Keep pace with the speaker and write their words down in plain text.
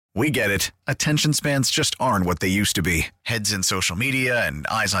We get it. Attention spans just aren't what they used to be. Heads in social media and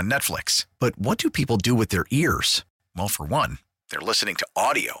eyes on Netflix. But what do people do with their ears? Well, for one, they're listening to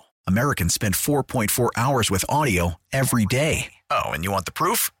audio. Americans spend 4.4 hours with audio every day. Oh, and you want the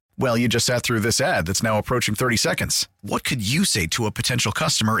proof? Well, you just sat through this ad that's now approaching 30 seconds. What could you say to a potential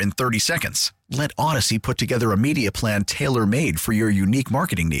customer in 30 seconds? Let Odyssey put together a media plan tailor-made for your unique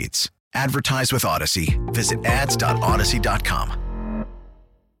marketing needs. Advertise with Odyssey. Visit ads.odyssey.com.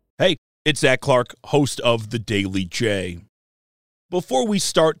 Hey, it's Zach Clark, host of The Daily J. Before we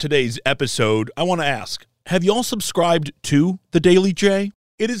start today's episode, I want to ask, have y'all subscribed to The Daily J?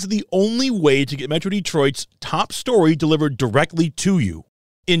 It is the only way to get Metro Detroit's top story delivered directly to you.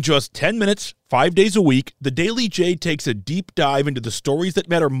 In just 10 minutes, 5 days a week, The Daily J takes a deep dive into the stories that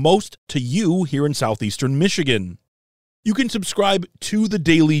matter most to you here in southeastern Michigan. You can subscribe to The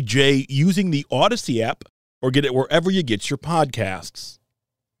Daily J using the Odyssey app or get it wherever you get your podcasts.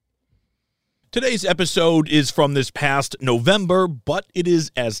 Today's episode is from this past November, but it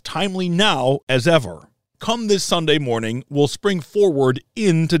is as timely now as ever. Come this Sunday morning, we'll spring forward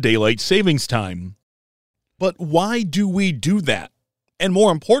into daylight savings time. But why do we do that? And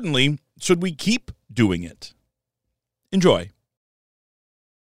more importantly, should we keep doing it? Enjoy.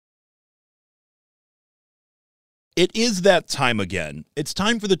 It is that time again. It's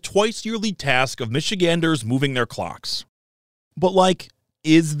time for the twice-yearly task of Michiganders moving their clocks. But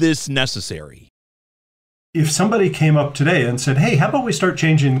is this necessary? If somebody came up today and said, hey, how about we start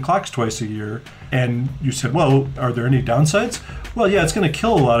changing clocks twice a year? And you said, well, are there any downsides? Well, yeah, it's going to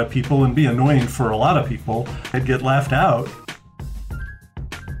kill a lot of people and be annoying for a lot of people. They'd get laughed out.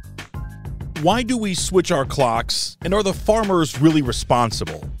 Why do we switch our clocks, and are the farmers really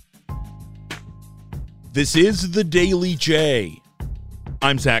responsible? This is The Daily J.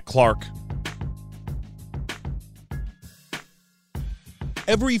 I'm Zach Clark.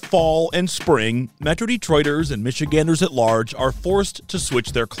 Every fall and spring, Metro Detroiters and Michiganders at large are forced to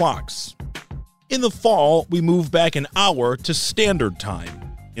switch their clocks. In the fall, we move back an hour to standard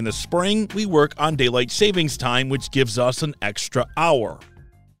time. In the spring, we work on daylight savings time, which gives us an extra hour.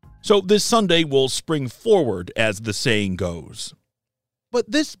 So this Sunday we'll spring forward, as the saying goes.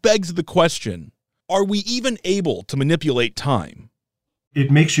 But this begs the question, are we even able to manipulate time?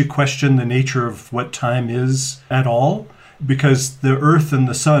 It makes you question the nature of what time is at all. Because the earth and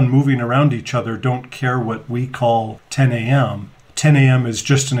the sun moving around each other don't care what we call 10 a.m. 10 a.m. is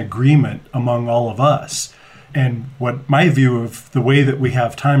just an agreement among all of us. And what my view of the way that we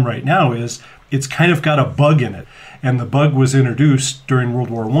have time right now is, it's kind of got a bug in it. And the bug was introduced during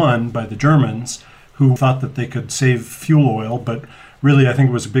World War I by the Germans, who thought that they could save fuel oil, but really I think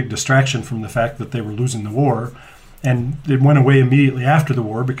it was a big distraction from the fact that they were losing the war. And it went away immediately after the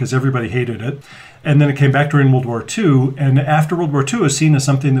war because everybody hated it. And then it came back during World War II. And after World War II, it was seen as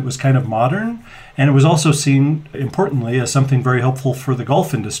something that was kind of modern. And it was also seen, importantly, as something very helpful for the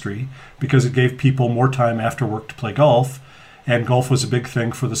golf industry because it gave people more time after work to play golf. And golf was a big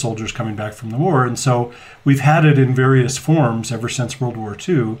thing for the soldiers coming back from the war. And so we've had it in various forms ever since World War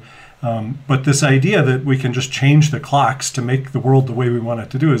II. But this idea that we can just change the clocks to make the world the way we want it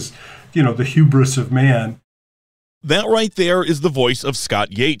to do is, the hubris of man. That right there is the voice of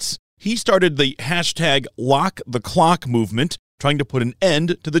Scott Yates. He started the hashtag #LockTheClock movement, trying to put an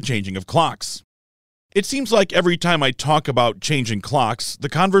end to the changing of clocks. It seems like every time I talk about changing clocks, the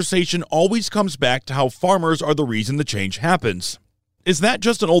conversation always comes back to how farmers are the reason the change happens. Is that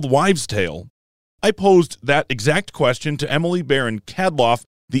just an old wives' tale? I posed that exact question to Emily Barron-Kadloff,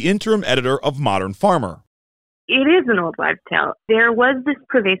 the interim editor of Modern Farmer. It is an old wives' tale. There was this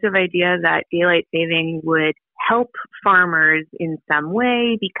pervasive idea that daylight saving would help farmers in some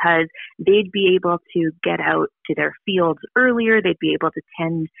way because they'd be able to get out to their fields earlier, they'd be able to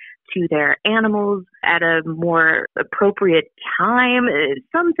tend to their animals at a more appropriate time,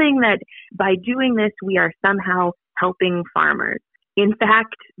 something that by doing this we are somehow helping farmers. In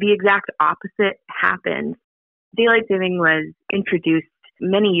fact, the exact opposite happened. Daylight saving was introduced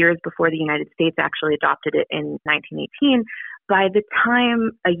many years before the United States actually adopted it in 1918. By the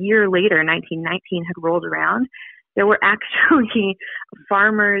time a year later, 1919 had rolled around, there were actually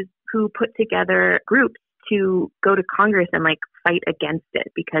farmers who put together groups to go to Congress and fight against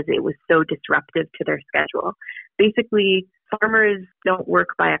it because it was so disruptive to their schedule. Basically, farmers don't work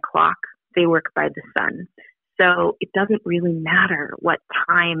by a clock, they work by the sun. So it doesn't really matter what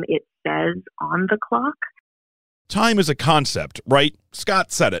time it says on the clock. Time is a concept, right?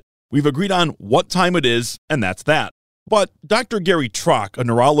 Scott said it. We've agreed on what time it is, and that's that. But Dr. Gary Trock, a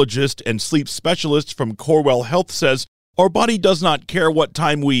neurologist and sleep specialist from Corewell Health, says our body does not care what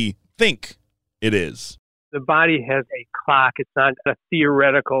time we think it is. The body has a clock. It's not a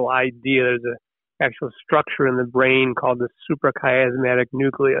theoretical idea. There's an actual structure in the brain called the suprachiasmatic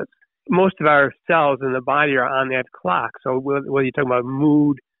nucleus. Most of our cells in the body are on that clock. So whether you're talking about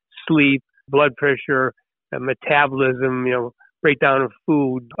mood, sleep, blood pressure, metabolism, breakdown of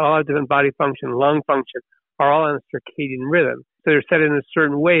food, all different body function, lung function, are all on a circadian rhythm. So they're set in a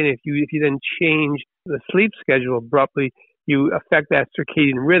certain way, and if you then change the sleep schedule abruptly, you affect that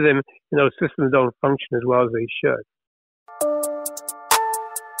circadian rhythm, and those systems don't function as well as they should.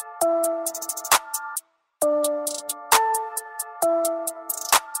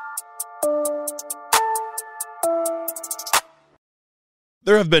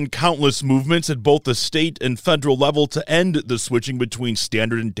 There have been countless movements at both the state and federal level to end the switching between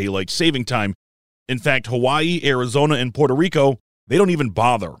standard and daylight saving time. In fact, Hawaii, Arizona, and Puerto Rico, they don't even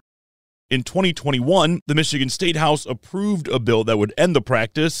bother. In 2021, the Michigan State House approved a bill that would end the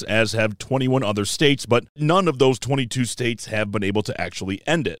practice, as have 21 other states, but none of those 22 states have been able to actually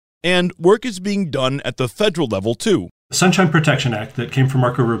end it. And work is being done at the federal level, too. The Sunshine Protection Act that came from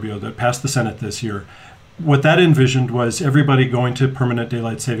Marco Rubio that passed the Senate this year, what that envisioned was everybody going to permanent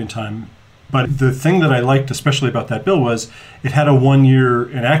daylight saving time. But the thing that I liked especially about that bill was it had a 1-year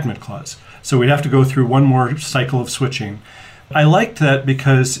enactment clause. So we'd have to go through one more cycle of switching. I liked that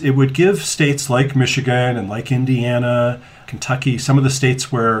because it would give states like Michigan and like Indiana, Kentucky, some of the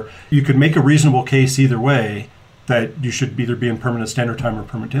states where you could make a reasonable case either way that you should either be in permanent standard time or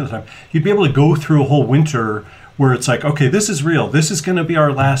permanent daylight time. You'd be able to go through a whole winter where it's like, okay, this is real. This is going to be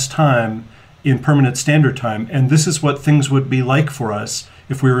our last time in permanent standard time, and this is what things would be like for us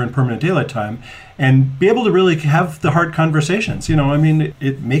if we were in permanent daylight time, and be able to really have the hard conversations.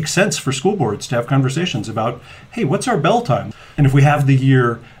 It makes sense for school boards to have conversations about, hey, what's our bell time? And if we have the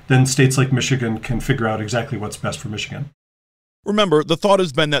year, then states like Michigan can figure out exactly what's best for Michigan. Remember, the thought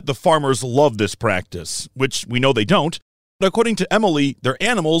has been that the farmers love this practice, which we know they don't. But according to Emily, their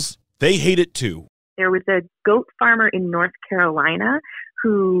animals, they hate it too. There was a goat farmer in North Carolina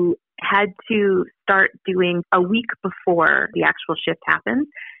who had to start doing a week before the actual shift happens.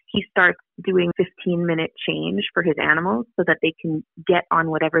 He starts doing 15-minute change for his animals so that they can get on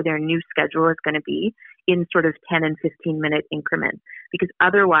whatever their new schedule is going to be in sort of 10 and 15-minute increments. Because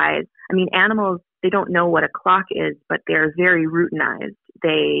otherwise, animals, they don't know what a clock is, but they're very routinized.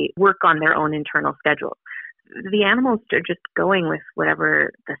 They work on their own internal schedule. The animals are just going with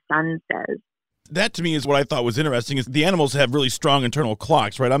whatever the sun says. That to me is what I thought was interesting, is the animals have really strong internal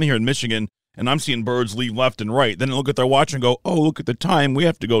clocks, right? I'm here in Michigan, and I'm seeing birds leave left and right. Then they look at their watch and go, oh, look at the time. We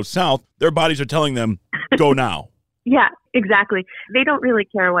have to go south. Their bodies are telling them, go now. Yeah, exactly. They don't really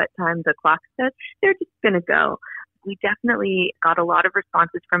care what time the clock says. They're just going to go. We definitely got a lot of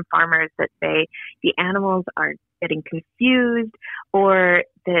responses from farmers that say the animals are getting confused or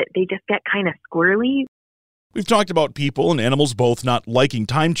that they just get kind of squirrely. We've talked about people and animals both not liking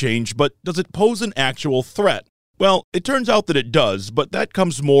time change, but does it pose an actual threat? Well, it turns out that it does, but that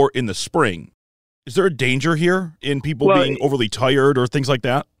comes more in the spring. Is there a danger here in people being overly tired or things like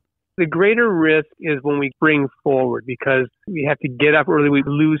that? The greater risk is when we spring forward because we have to get up early, we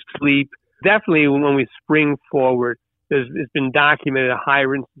lose sleep. Definitely when we spring forward, it's been documented a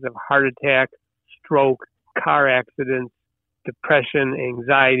higher incidence of heart attack, stroke, car accidents, depression,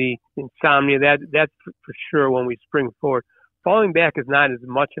 anxiety, insomnia. That's for sure when we spring forward. Falling back is not as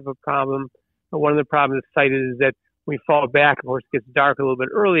much of a problem. But one of the problems cited is that when we fall back, of course, it gets dark a little bit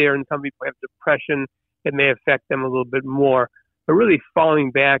earlier, and some people have depression. It may affect them a little bit more. But really, falling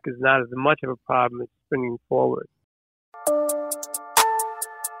back is not as much of a problem as springing forward.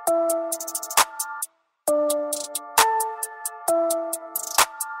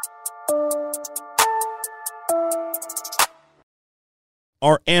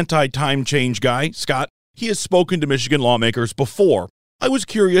 Our anti-time change guy, Scott, he has spoken to Michigan lawmakers before. I was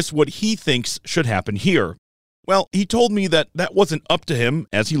curious what he thinks should happen here. Well, he told me that wasn't up to him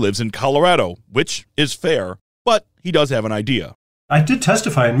as he lives in Colorado, which is fair, but he does have an idea. I did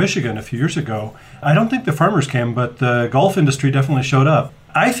testify in Michigan a few years ago. I don't think the farmers came, but the golf industry definitely showed up.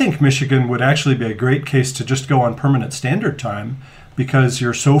 I think Michigan would actually be a great case to just go on permanent standard time because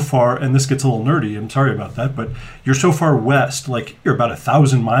you're so far, and this gets a little nerdy, I'm sorry about that, but you're so far west, like you're about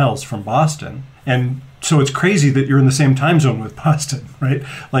 1,000 miles from Boston. And so it's crazy that you're in the same time zone with Boston, right?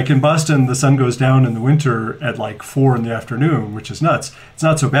 Like in Boston, the sun goes down in the winter at like 4 in the afternoon, which is nuts. It's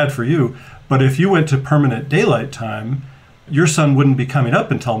not so bad for you. But if you went to permanent daylight time, your sun wouldn't be coming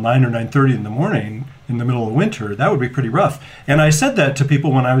up until 9 or 9:30 in the morning in the middle of winter. That would be pretty rough. And I said that to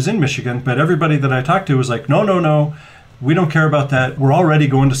people when I was in Michigan, but everybody that I talked to was like, no, we don't care about that. We're already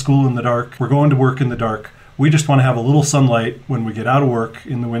going to school in the dark. We're going to work in the dark. We just want to have a little sunlight when we get out of work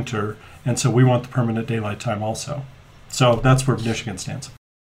in the winter, And so we want the permanent daylight time also. So that's where Michigan stands.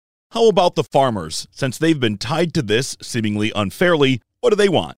 How about the farmers? Since they've been tied to this, seemingly unfairly, what do they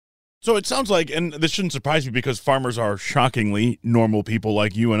want? So it sounds like, and this shouldn't surprise me because farmers are shockingly normal people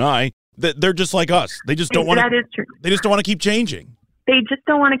like you and I, that they're just like us. They just don't want to. That is true. They just don't want to keep changing. They just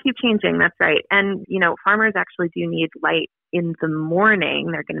don't want to keep changing. That's right. And, farmers actually do need light in the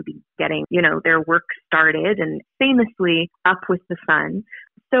morning. They're going to be getting, their work started and famously up with the sun.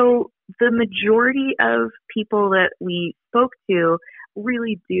 So the majority of people that we spoke to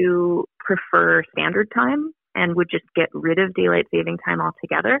really do prefer standard time and would just get rid of daylight saving time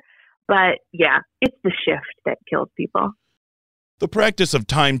altogether. But yeah, it's the shift that kills people. The practice of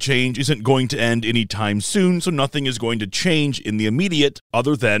time change isn't going to end anytime soon, so nothing is going to change in the immediate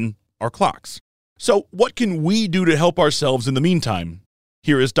other than our clocks. So what can we do to help ourselves in the meantime?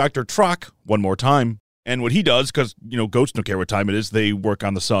 Here is Dr. Trock one more time. And what he does, because, goats don't care what time it is, they work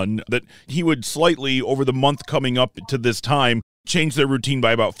on the sun, that he would slightly, over the month coming up to this time, change their routine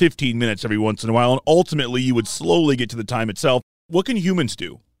by about 15 minutes every once in a while, and ultimately you would slowly get to the time itself. What can humans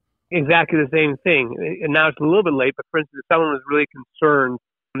do? Exactly the same thing. And now it's a little bit late, but for instance, if someone was really concerned,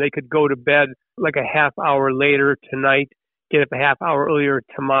 they could go to bed like a half hour later tonight, get up a half hour earlier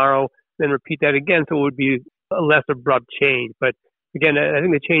tomorrow, then repeat that again, so it would be a less abrupt change. But again, I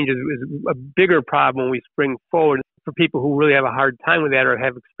think the change is a bigger problem when we spring forward. For people who really have a hard time with that or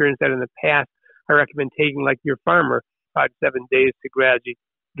have experienced that in the past, I recommend taking, like your farmer, 5 to 7 days to gradually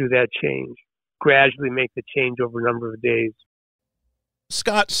do that change. Gradually make the change over a number of days.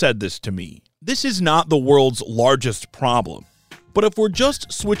 Scott said this to me. This is not the world's largest problem. But if we're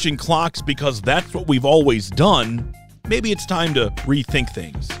just switching clocks because that's what we've always done, maybe it's time to rethink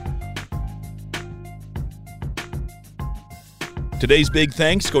things. Today's big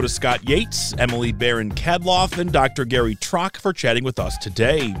thanks go to Scott Yates, Emily Barron-Kadloff, and Dr. Gary Trock for chatting with us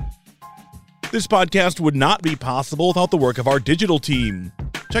today. This podcast would not be possible without the work of our digital team.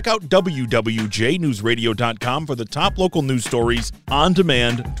 Check out wwjnewsradio.com for the top local news stories on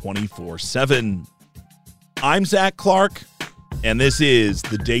demand 24/7. I'm Zach Clark, and this is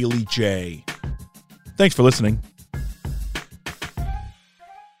The Daily J. Thanks for listening.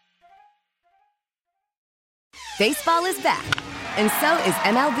 Baseball is back, and so is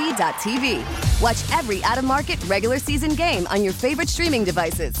MLB.tv. Watch every out-of-market regular season game on your favorite streaming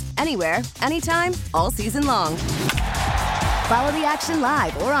devices, anywhere, anytime, all season long. Follow the action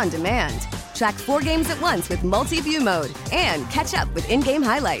live or on demand. Track 4 games at once with multi-view mode and catch up with in-game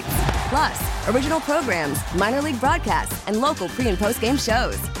highlights. Plus, original programs, minor league broadcasts, and local pre- and post-game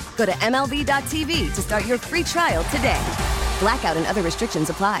shows. Go to MLB.tv to start your free trial today. Blackout and other restrictions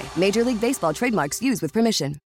apply. Major League Baseball trademarks used with permission.